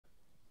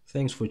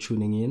Thanks for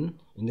tuning in.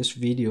 In this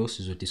video,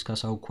 we will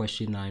discuss our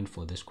question 9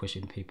 for this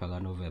question paper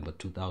November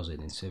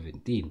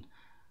 2017.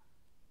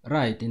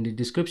 Right, in the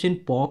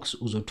description box,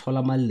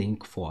 uzothola my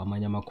link for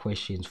amanye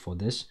questions for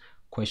this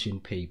question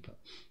paper.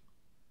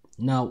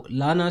 Now,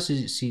 lana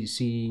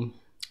sine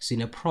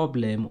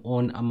problem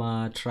on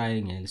ama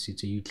triangles.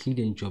 It's a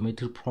Euclidean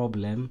geometry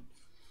problem.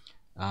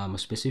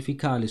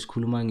 Specifically,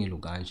 sikhuluma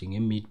ngelukanje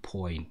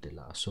nge-midpoint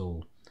la.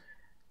 So,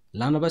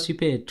 lana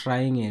basiphe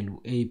triangle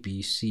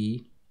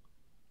ABC,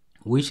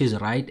 which is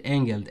right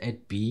angled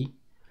at B,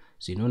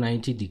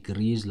 90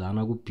 degrees,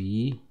 lana ku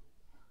B,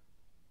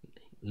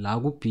 la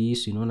ku B,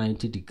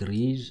 90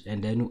 degrees,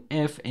 and then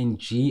F and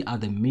G are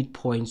the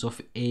midpoints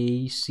of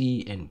A,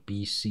 C, and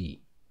BC.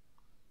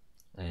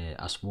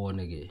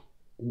 Asibone ke,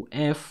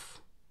 F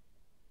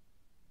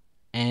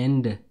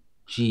and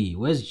G,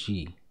 where's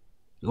G?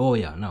 Oh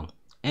yeah, now,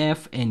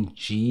 F and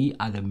G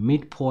are the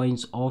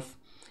midpoints of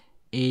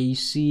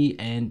AC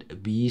and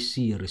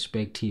BC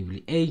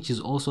respectively. H is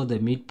also the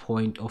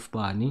midpoint of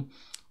Bani,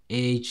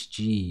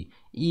 HG.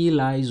 E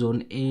lies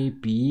on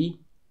AB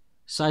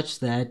such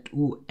that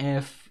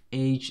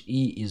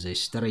FHE is a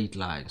straight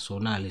line. So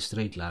now a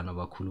straight line of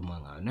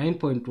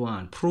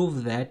 9.1.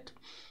 Prove that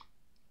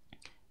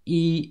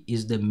E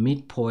is the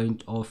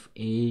midpoint of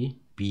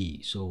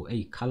AB. So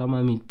a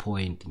kalama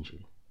midpoint.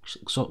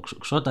 So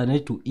short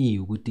to E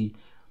ukuthi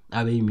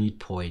abe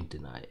midpoint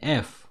na.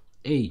 F,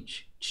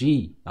 H,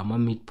 G ama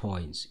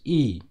midpoints.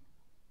 E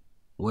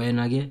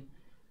wena ke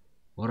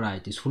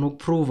alright isifuna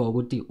ukuprova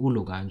ukuthi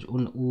ulo kanje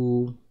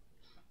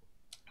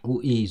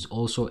u is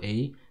also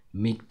a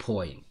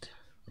midpoint,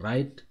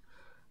 right?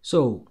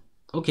 So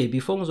okay,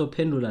 before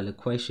ngizophendula le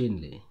question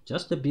le,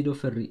 just a bit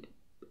of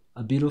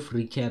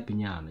recap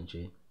nyana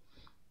nje.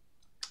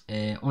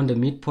 On the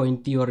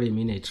midpoint theorem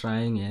in a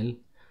triangle,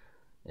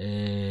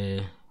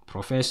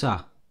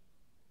 Professor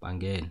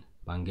Bangen.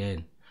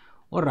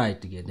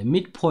 Alright, again, the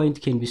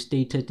midpoint can be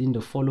stated in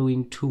the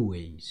following two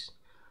ways.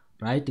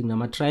 Right? In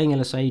a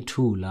triangle side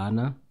 2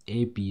 lana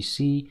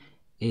ABC,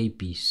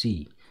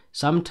 ABC.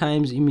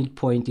 Sometimes in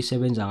midpoint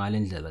isebenza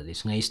ngalendlela le.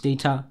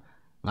 Singayistata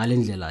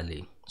ngalendlela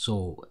le.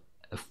 So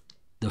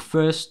the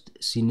first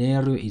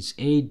scenario is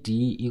AD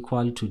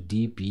equal to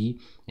DB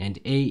and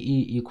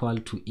AE equal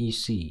to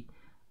EC.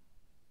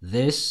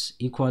 This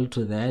equal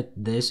to that,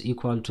 this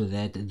equal to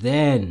that.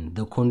 Then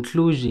the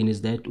conclusion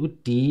is that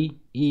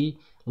DE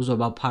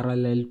uzoba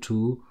parallel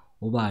to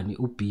ubani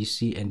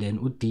BC, and then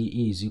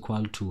DE is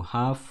equal to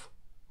half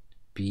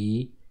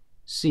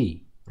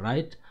BC,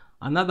 right?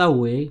 Another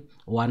way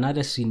or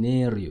another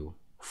scenario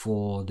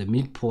for the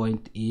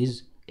midpoint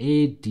is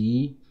AD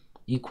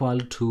equal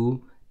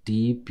to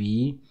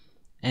DB,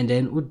 and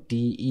then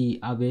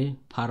DE abe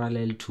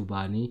parallel to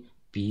bani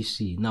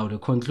BC. Now the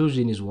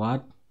conclusion is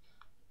what?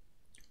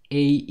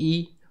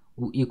 AE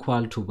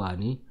equal to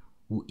bani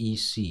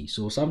EC.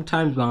 So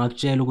sometimes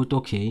bangakutshela ukuthi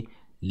okay,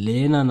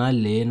 lena na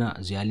lena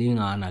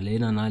ziyalingana,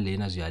 lena na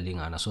lena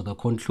ziyalingana. So the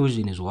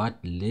conclusion is what?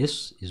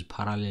 This is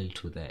parallel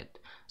to that.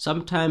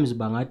 Sometimes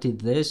bangati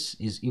this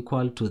is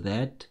equal to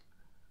that,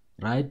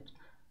 right?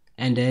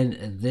 And then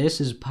this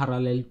is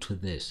parallel to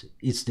this.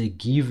 It's the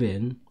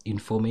given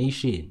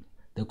information.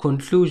 The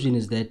conclusion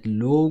is that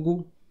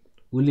logu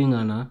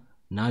ulingana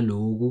na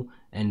logu,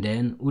 and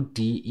then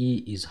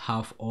DE is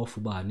half of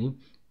bani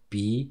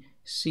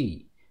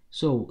BC.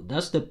 So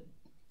that's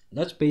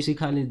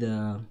basically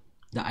the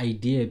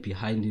idea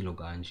behind the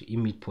Lagrange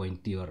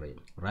midpoint theorem,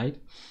 right?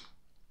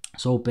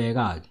 So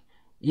bheka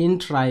in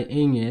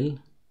triangle,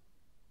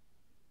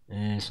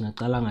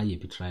 sinaqala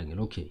ngayiphi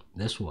triangle? Okay,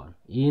 this one.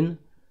 In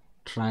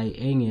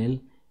triangle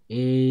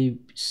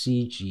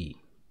ACG,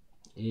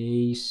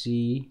 in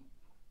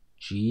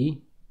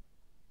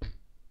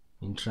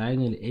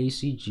triangle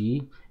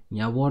ACG,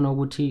 ngiyabona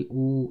ukuthi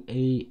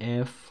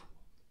UAF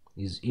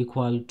is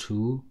equal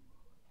to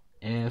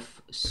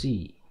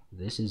FC.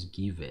 This is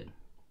given.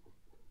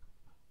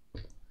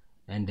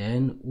 And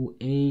then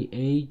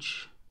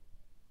UAH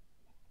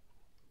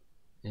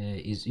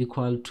is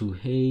equal to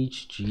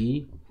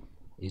HG.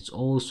 It's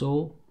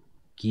also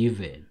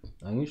given.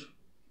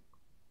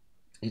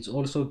 It's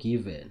also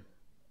given.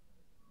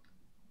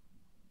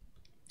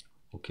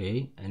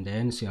 Okay, and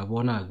then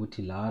siyabona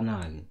ukuthi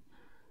lana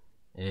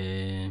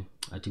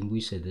I think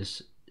we said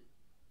this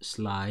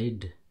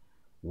slide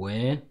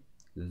where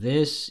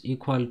this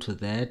equal to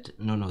that,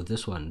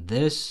 this one,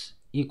 this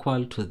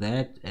equal to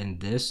that, and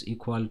this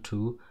equal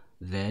to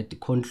that. The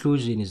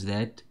conclusion is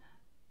that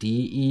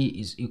DE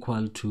is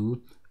equal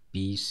to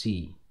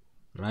BC,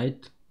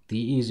 right?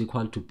 DE is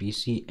equal to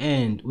BC,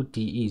 and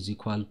DE is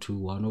equal to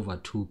 1 over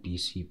 2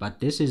 BC. But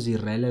this is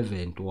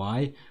irrelevant.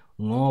 Why?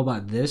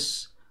 Ngoba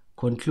this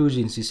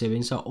conclusion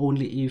sisebenza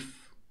only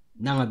if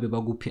nangabe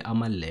bakuphi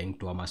ama length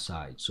wama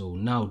side. So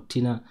now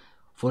tina,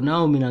 for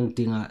now mina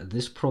ngidinga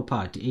this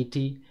property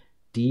ethi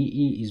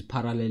DE is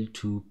parallel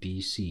to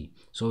BC.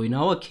 So in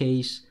our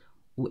case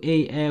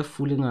UAF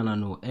ulingana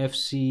no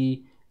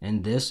FC,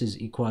 and this is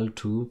equal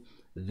to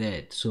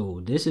that.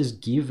 So this is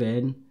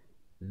given.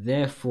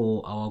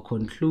 Therefore our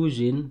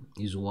conclusion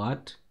is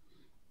what?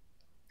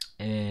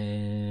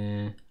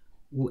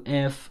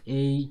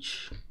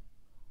 FH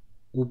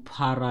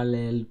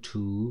parallel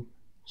to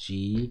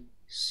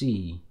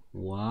GC.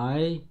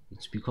 Why?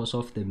 It's because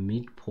of the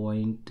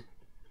midpoint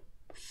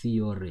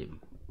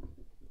theorem.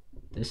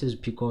 This is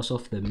because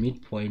of the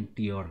midpoint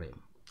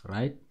theorem,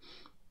 right?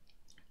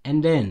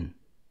 And then,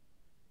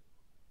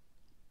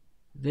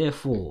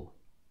 therefore,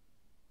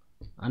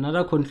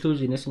 another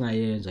conclusion is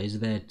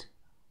that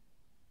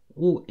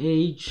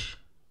HE,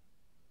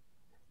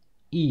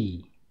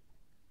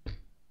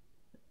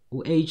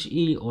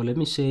 or let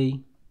me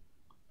say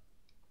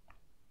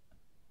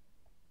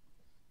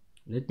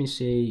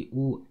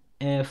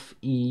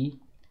FE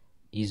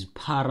is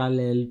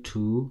parallel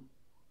to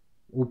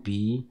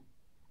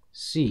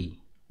BC.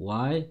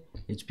 Why?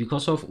 It's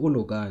because of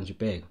Uloganj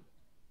bag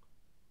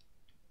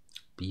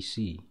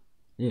BC.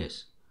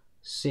 Yes,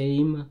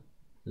 same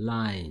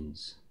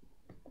lines.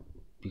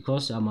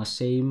 Because I'm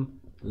same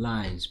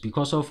lines.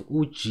 Because of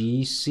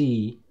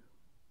GC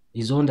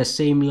is on the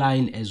same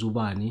line as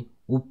Ubani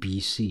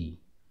BC,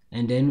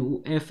 and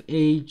then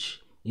FH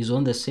is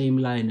on the same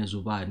line as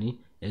Ubani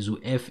as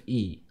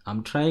FE.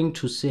 I'm trying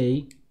to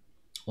say,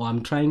 or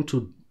I'm trying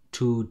to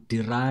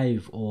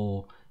derive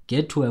or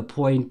get to a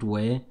point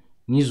where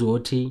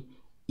nizoti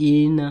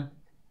in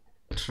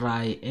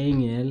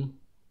triangle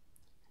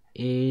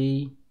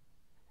ABG,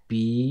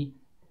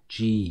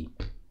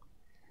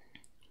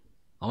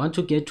 I want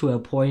to get to a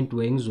point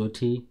where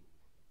nizoti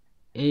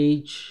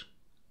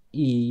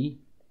HE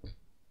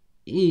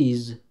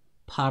is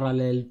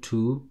parallel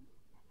to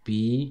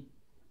BG.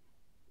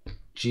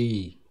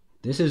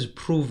 This is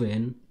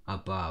proven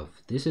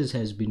above. This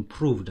has been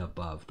proved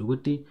above.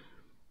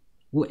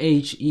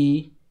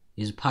 HE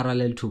is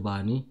parallel to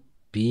Bani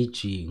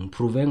BG.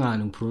 Proving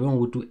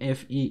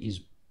FE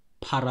is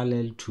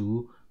parallel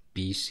to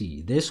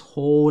BC. This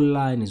whole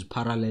line is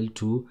parallel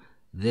to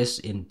this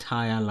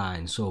entire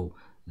line. So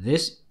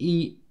this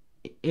HE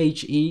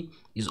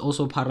is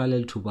also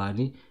parallel to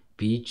Bani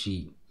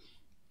BG.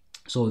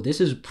 So this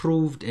is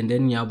proved, and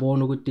then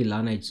yabona ukuthi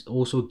lana it's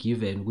also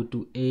given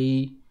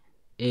ukuthi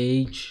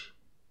AH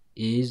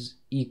is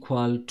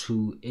equal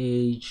to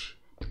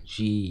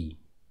HG,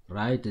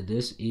 right?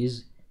 This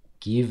is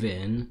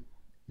given.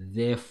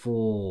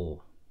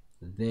 Therefore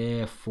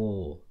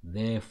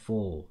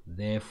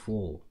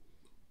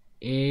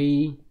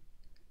AE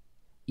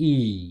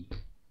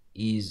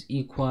is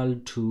equal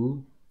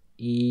to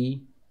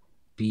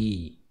EB.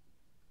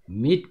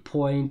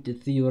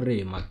 Midpoint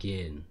theorem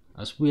again.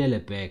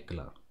 Asibuyele back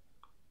la.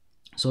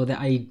 So the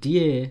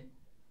idea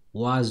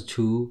was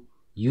to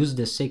use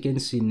the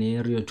second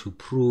scenario to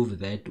prove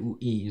that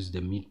E is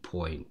the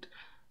midpoint.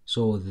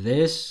 So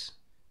this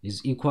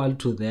is equal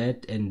to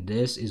that, and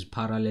this is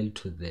parallel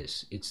to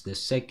this. It's the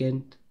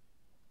second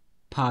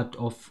part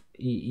of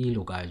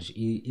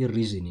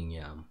reasoning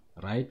yam,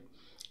 right?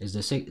 Is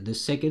the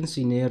second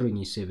scenario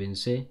in 7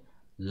 say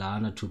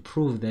lana to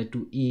prove that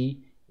E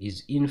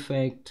is in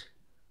fact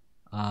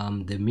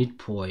the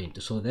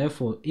midpoint. So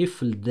therefore, if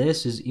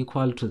this is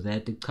equal to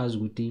that, it tells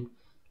E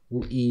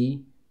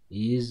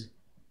is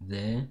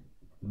the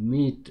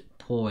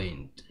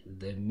midpoint.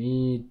 The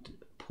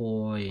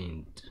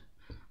midpoint.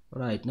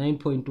 Right,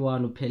 9.1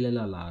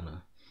 uphelela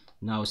lana.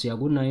 Now siya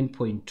ku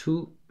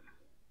 9.2.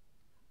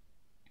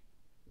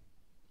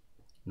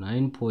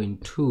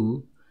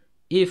 9.2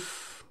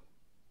 if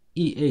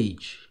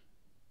EH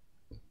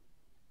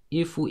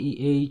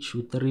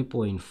with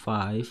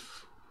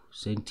 3.5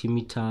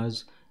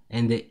 centimeters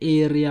and the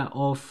area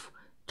of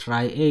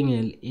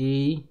triangle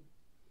AEH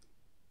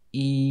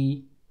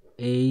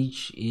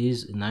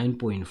is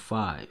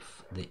 9.5.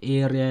 The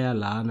area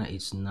lana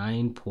is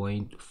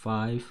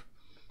 9.5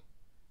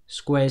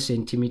 square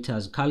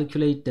centimeters.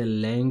 Calculate the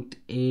length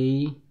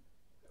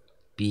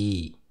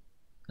AB.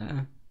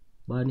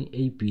 Bani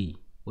AB.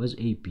 Where's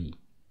AB?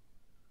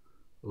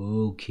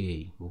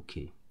 Okay.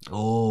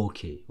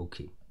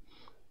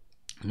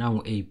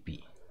 Now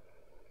AB.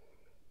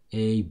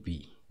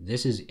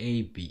 This is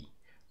AB,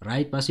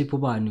 right? Basi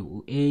pobani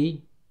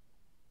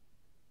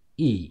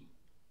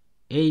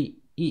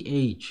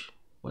EH.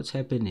 What's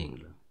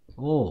happening?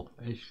 Oh,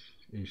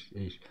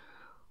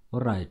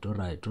 all right.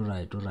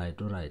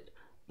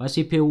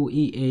 Basi pe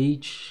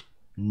EH,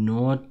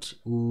 not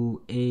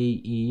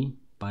AE,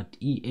 but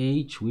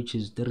EH, which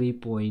is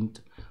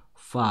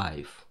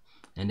 3.5.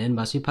 And then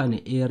basipa an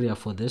area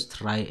for this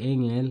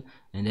triangle,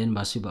 and then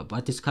basipa,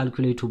 but it's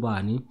calculate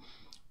ubani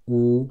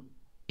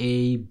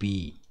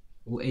UAB.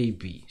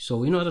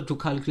 So in order to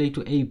calculate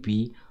to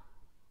AB,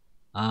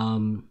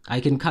 I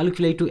can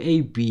calculate to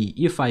AB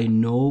if I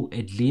know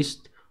at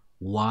least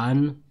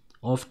one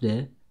of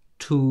the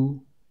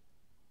two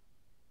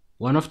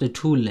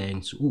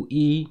lengths,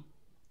 UEA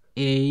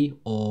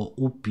or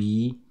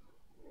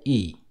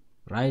UBE,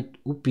 right?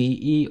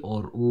 UBE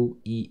or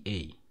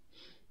UEA.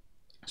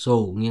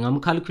 So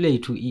ngingam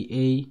calculate to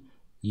EA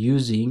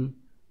using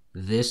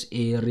this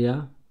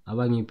area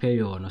abangiphe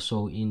yona.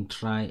 So in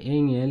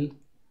triangle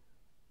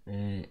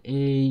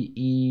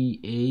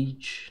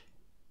AEH,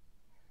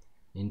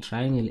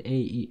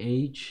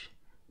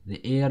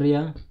 the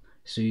area.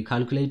 So you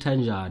calculate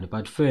kanjani,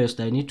 but first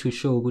I need to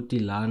show ukuthi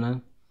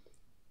lana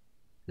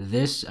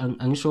this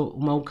angisho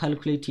uma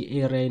ucalculate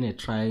area in a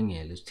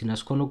triangle thina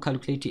sikhona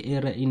ucalculate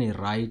area in a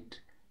right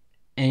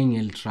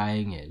angle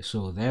triangle.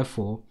 So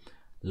therefore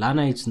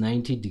lana it's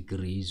 90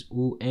 degrees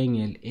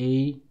angle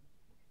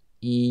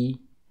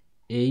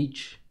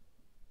AEH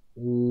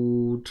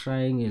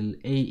triangle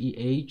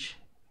AEH,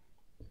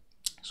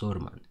 sorry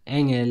man,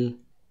 angle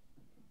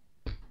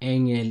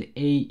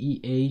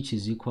AEH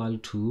is equal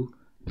to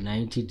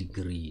 90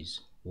 degrees.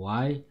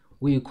 Why?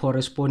 We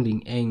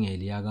corresponding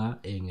angle yaga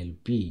angle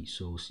B.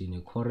 So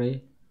sine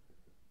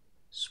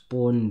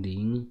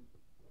corresponding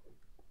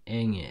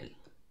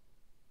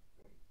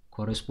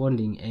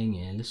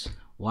angles.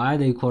 Why are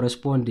they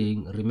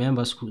corresponding?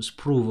 Remember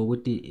prove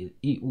with the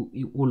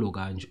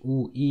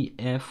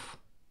EF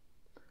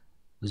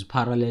is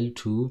parallel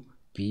to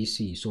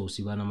BC. So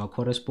sibanama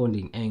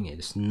corresponding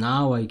angles.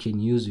 Now I can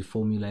use the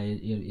formula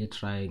a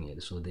triangle.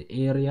 So the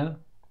area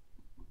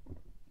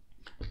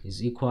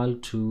is equal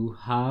to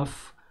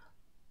half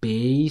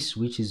base,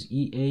 which is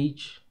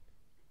EH,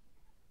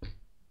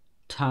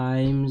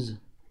 times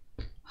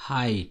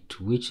height,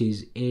 which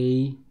is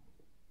AE.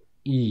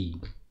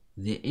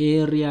 The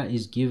area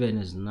is given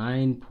as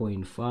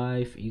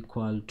 9.5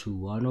 equal to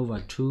 1 over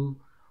 2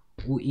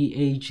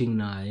 EH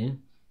naye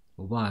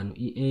 1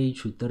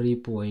 EH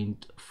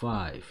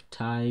 3.5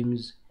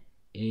 times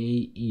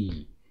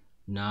AE.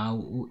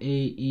 Now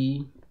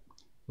AE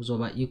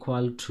uzoba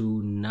equal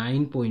to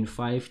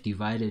 9.5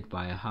 divided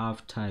by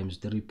half times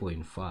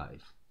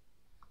 3.5.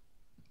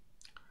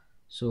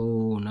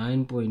 So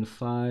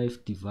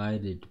 9.5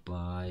 divided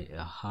by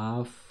a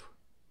half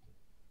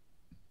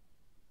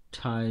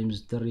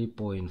times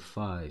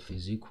 3.5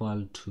 is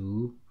equal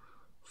to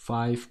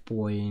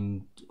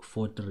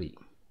 5.43.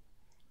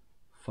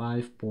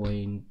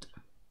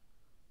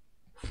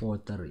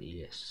 5.43,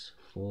 yes,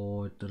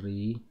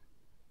 43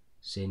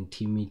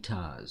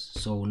 centimeters.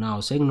 So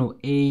now saying no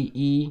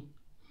AE,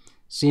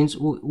 since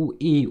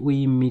E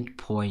we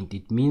midpoint,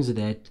 it means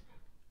that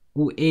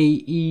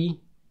AE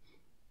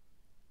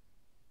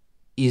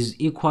is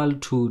equal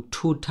to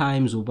 2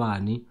 times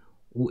ubani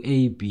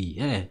AB.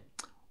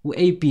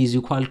 AB is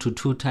equal to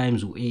 2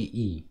 times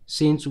AE.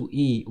 Since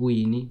E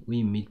we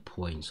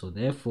midpoint, so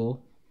therefore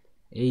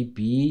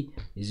AB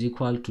is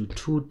equal to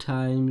 2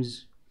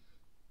 times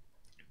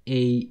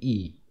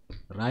AE,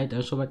 right?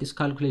 And so what is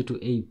calculate to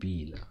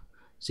AB.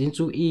 Since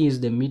E is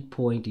the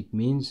midpoint, it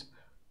means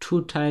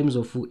 2 times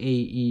of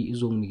AE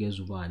is only as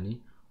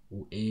one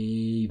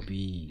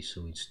AB.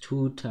 So it's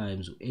 2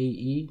 times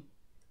AE,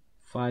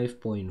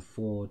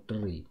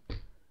 5.43.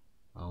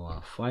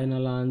 Our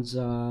final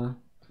answer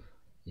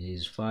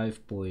is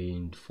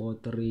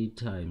 5.43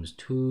 times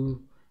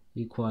 2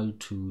 equal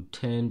to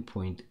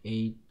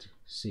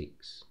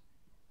 10.86.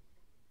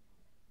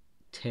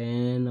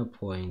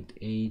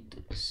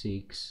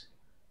 10.86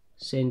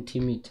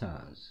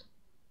 centimeters.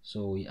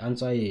 So we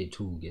answer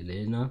yethu ke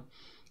lena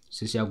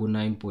sisiya ku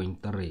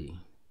 9.3.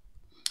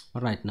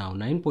 All right, now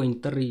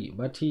 9.3,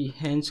 but he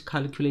hence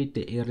calculate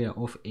the area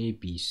of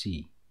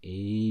ABC.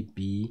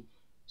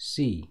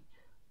 ABC.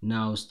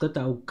 Now start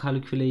our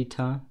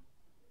calculator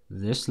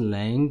this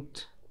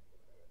length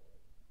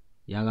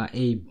yaga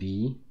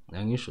AB.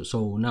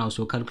 So now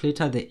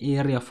calculator the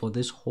area for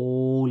this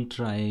whole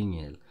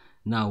triangle.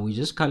 Now we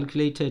just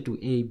calculated to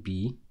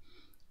AB.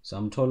 So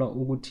I'm told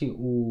ukuthi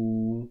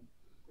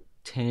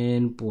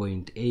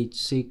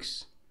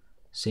 10.86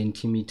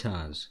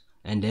 centimeters,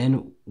 and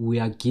then we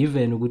are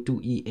given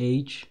to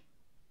EH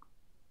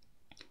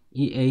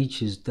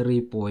is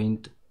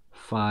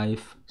 3.5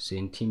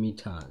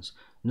 centimeters.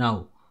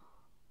 Now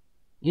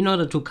in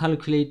order to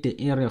calculate the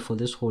area for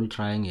this whole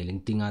triangle,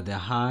 ngidinga the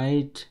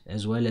height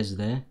as well as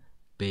the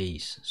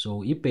base.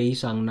 So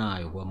i-base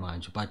anginayo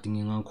kwamanje, but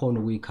ngingakhona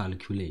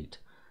ukuyi-calculate.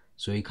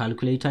 So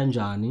i-calculate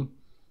kanjani?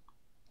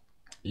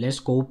 Let's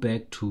go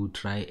back to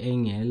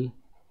triangle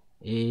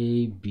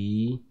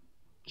ABG.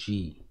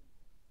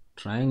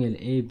 Triangle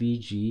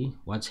ABG,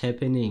 what's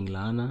happening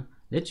lana?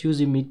 Let's use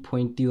the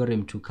midpoint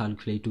theorem to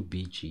calculate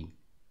BG.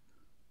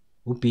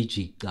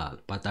 BG qala,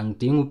 but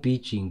angidingi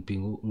BG,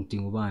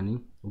 ngidinga ubani?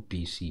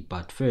 BC.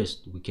 But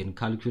first we can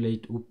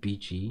calculate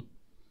BG.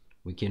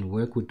 We can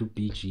work with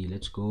BG.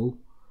 Let's go.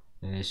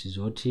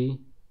 Sizothi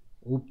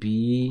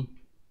BG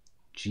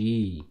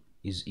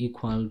is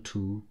equal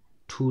to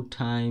 2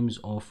 times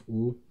of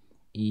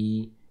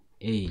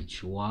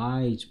EH.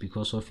 Why? It's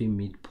because of a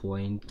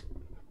midpoint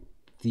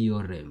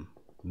theorem.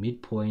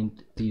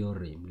 Midpoint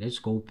theorem. Let's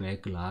go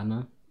back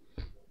lana.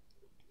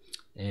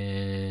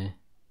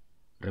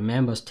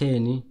 Remember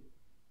Steny,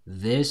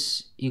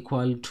 this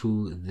equal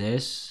to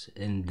this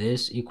and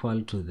this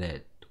equal to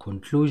that.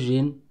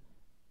 Conclusion,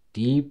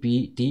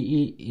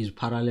 DE is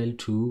parallel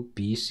to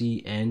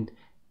BC and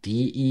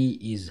DE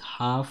is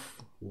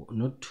half,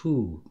 not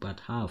 2 but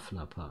half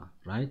lapa,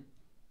 right?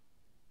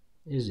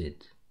 Is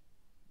it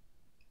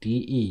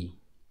DE?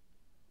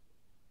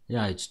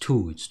 Yeah, it's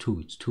 2.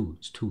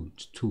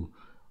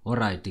 All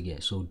right,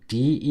 again. So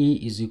DE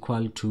is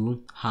equal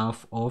to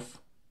half of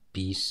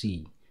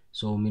BC.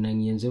 So mina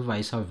ngiyenze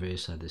vice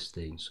versa this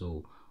thing.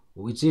 So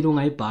it's either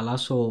ungayibhala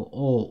so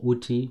or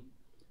uthi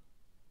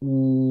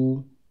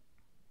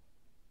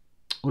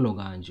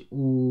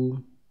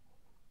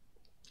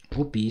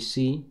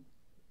BC,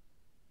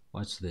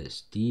 what's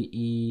this,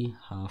 DE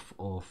half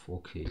of,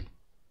 okay,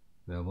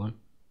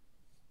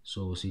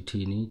 so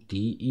sithini,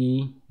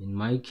 DE in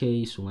my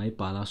case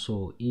ungayibhala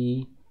so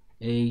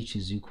EH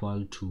is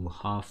equal to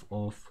half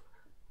of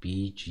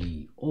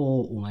BG,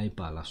 or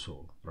ungayibhala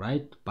so,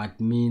 right?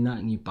 But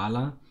mina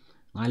ngibhala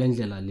ngale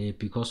ndlela le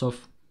because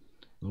of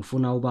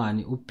ngifuna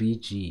ubani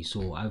uBG,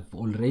 so I've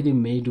already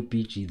made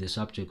uBG the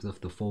subject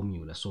of the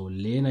formula. So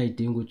lena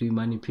idinga ukuthi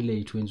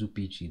manipulate wenza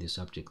uBG the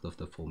subject of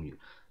the formula.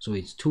 So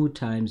it's 2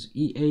 times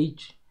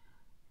EH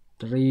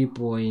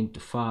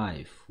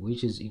 3.5,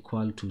 which is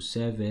equal to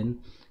 7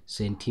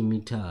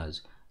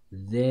 centimeters.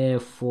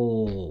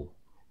 Therefore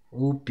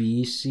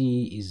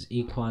UBC is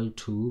equal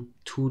to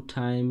 2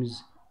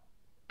 times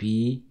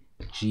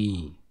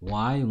BG.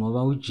 Why?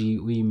 Ngoba uG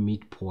uyi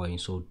midpoint,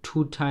 so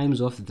 2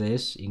 times of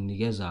this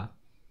inginikeza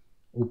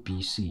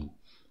uBC,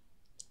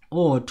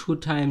 or 2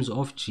 times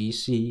of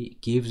GC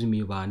gives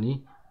me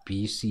bani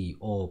BC,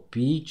 or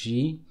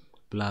BG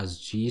plus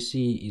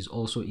GC is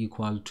also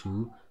equal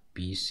to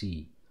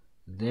BC.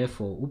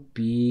 Therefore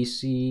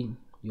BC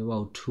is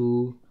about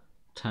 2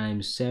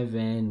 times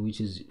 7,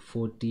 which is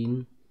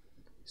 14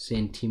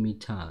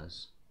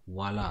 centimeters.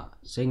 Voila,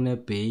 segna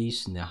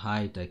base and the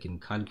height, I can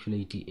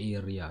calculate the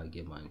area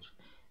again.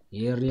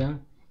 Area,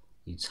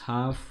 it's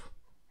half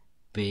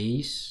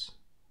base,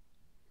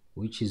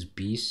 which is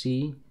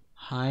BC,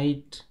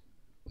 height,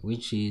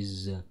 which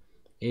is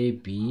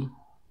AB,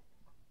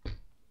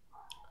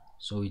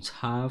 so it's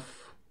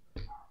half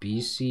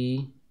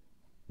BC,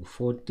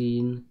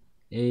 14,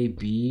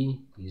 AB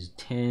is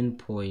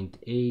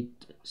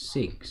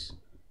 10.86,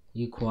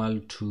 equal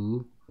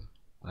to,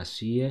 I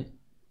see it,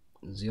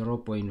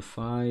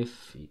 0.5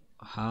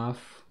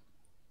 half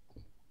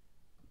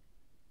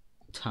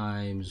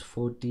times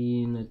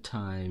 14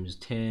 times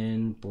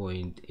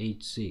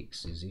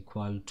 10.86 is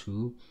equal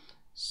to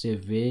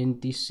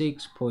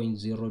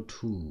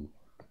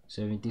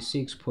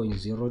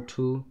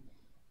 76.02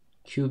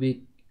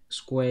 cubic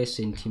square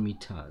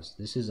centimeters.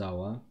 This is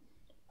our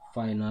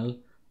final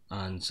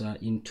answer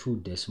in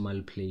 2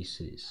 decimal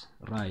places.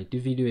 Right, the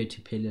video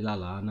etiphelela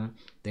lana.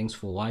 Thanks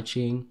for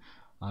watching.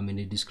 In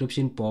the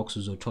description box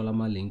uzothola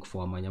ama link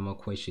for amanye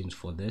questions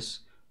for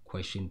this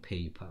question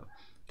paper.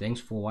 Thanks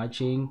for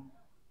watching.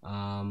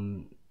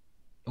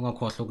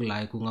 Ungakhohlwa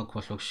ukulike,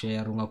 ungakhohlwa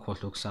ukushare,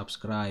 ungakhohlwa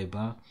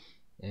ukusubscribe.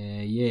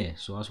 Yeah,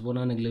 so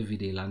asibonane kule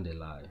video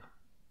elandelayo.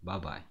 Bye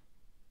bye.